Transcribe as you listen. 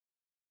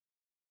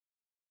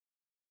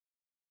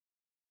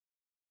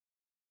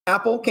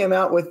Apple came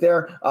out with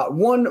their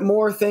One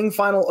More Thing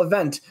final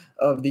event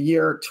of the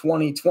year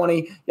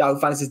 2020. Yahoo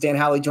Finance's Dan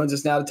Howley joins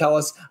us now to tell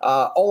us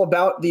all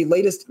about the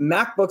latest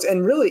MacBooks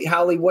and really,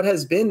 Howley, what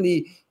has been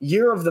the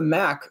year of the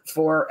Mac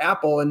for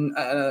Apple, and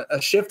a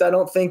shift I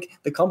don't think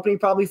the company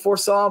probably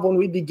foresaw when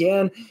we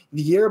began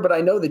the year. But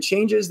I know the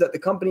changes that the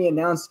company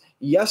announced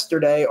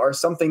yesterday are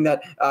something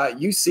that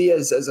you see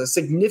as a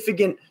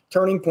significant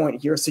turning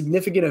point here, a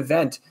significant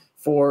event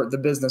for the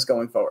business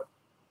going forward.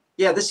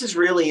 Yeah, this is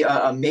really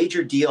a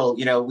major deal.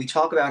 You know, we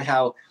talk about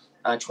how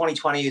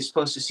 2020 is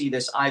supposed to see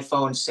this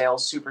iPhone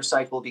sales super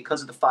cycle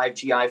because of the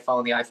 5G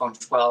iPhone, the iPhone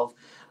 12.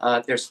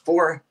 There's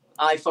 4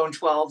 iPhone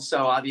 12,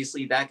 so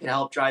obviously that can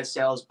help drive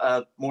sales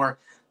more.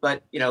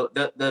 But, you know,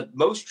 the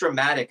most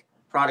dramatic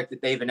product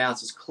that they've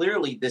announced is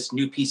clearly this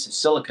new piece of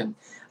silicon.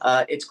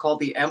 It's called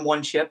the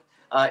M1 chip.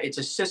 It's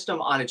a system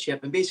on a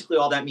chip, and basically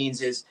all that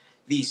means is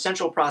the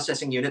central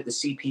processing unit, the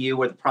CPU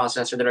or the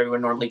processor that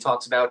everyone normally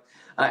talks about,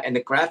 and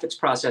the graphics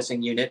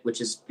processing unit,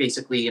 which is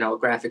basically, you know, a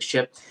graphics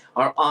chip,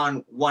 are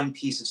on one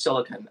piece of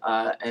silicon.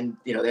 And,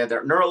 you know, they have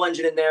their neural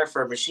engine in there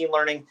for machine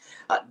learning.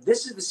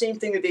 This is the same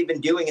thing that they've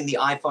been doing in the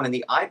iPhone and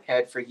the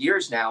iPad for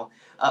years now.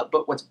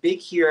 But what's big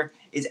here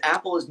is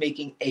Apple is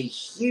making a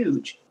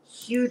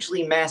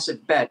hugely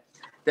massive bet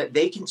that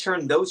they can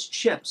turn those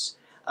chips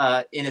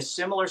in a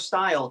similar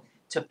style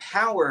to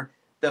power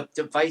the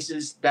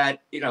devices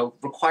that, you know,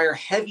 require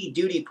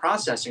heavy-duty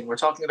processing. We're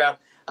talking about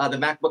the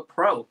MacBook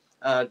Pro,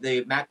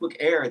 the MacBook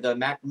Air, the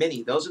Mac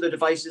Mini. Those are the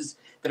devices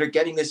that are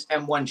getting this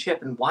M1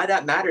 chip. And why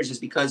that matters is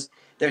because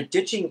they're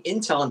ditching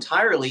Intel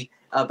entirely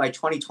by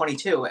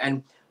 2022.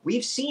 And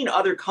we've seen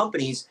other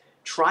companies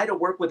try to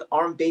work with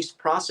ARM-based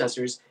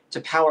processors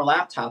to power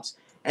laptops.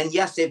 And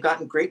yes, they've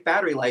gotten great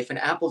battery life, and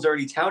Apple's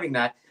already touting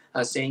that,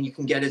 saying you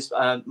can get as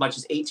much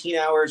as 18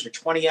 hours or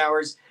 20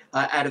 hours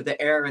out of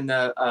the Air and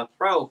the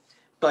Pro.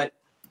 But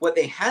what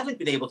they haven't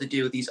been able to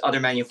do, these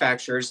other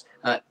manufacturers,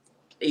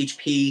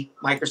 HP,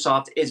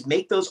 Microsoft, is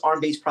make those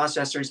ARM-based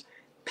processors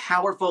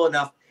powerful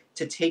enough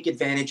to take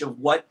advantage of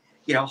what,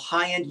 you know,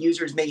 high-end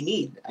users may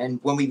need.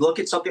 And when we look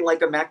at something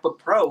like a MacBook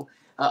Pro,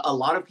 a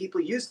lot of people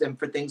use them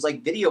for things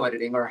like video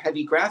editing or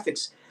heavy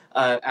graphics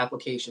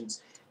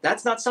applications.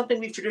 That's not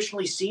something we've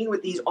traditionally seen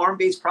with these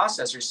ARM-based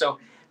processors. So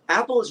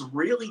Apple is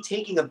really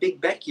taking a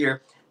big bet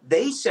here.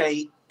 They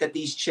say that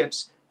these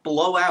chips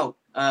blow out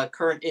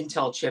current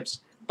Intel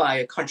chips by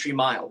a country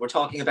mile. We're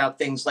talking about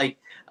things like,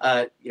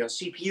 you know,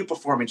 CPU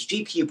performance,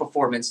 GPU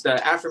performance, the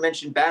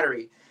aforementioned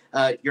battery.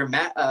 Your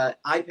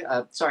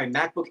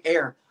MacBook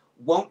Air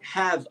won't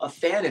have a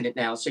fan in it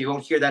now, so you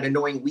won't hear that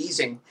annoying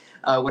wheezing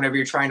whenever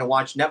you're trying to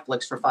watch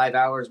Netflix for 5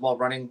 hours while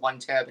running one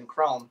tab in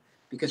Chrome,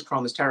 because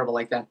Chrome is terrible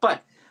like that.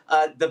 But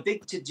the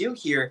big to-do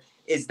here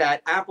is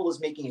that Apple is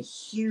making a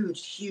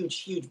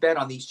huge bet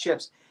on these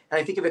chips.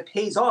 And I think if it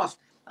pays off,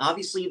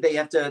 obviously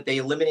they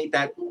eliminate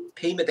that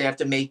payment they have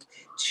to make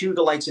to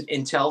the likes of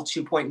Intel,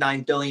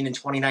 $2.9 billion in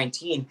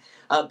 2019.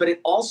 But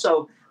it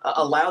also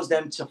allows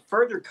them to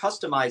further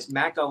customize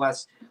Mac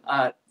OS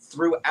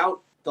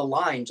throughout the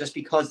line, just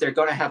because they're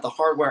going to have the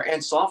hardware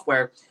and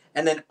software.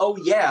 And then, oh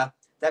yeah,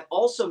 that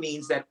also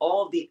means that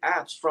all of the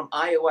apps from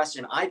iOS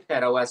and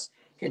iPad OS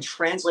can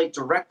translate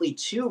directly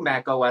to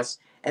Mac OS.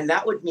 And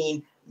that would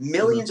mean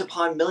millions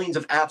upon millions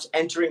of apps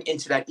entering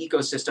into that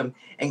ecosystem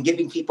and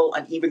giving people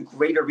an even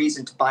greater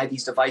reason to buy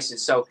these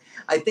devices. So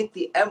I think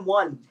the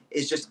M1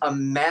 is just a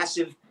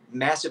massive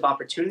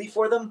opportunity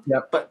for them,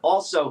 but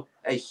also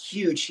a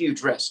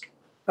huge risk.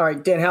 All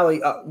right, Dan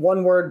Howley,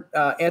 one word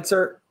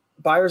answer,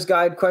 buyer's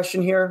guide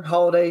question here,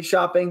 holiday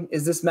shopping.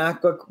 Is this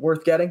MacBook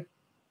worth getting?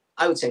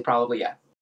 I would say probably, yeah.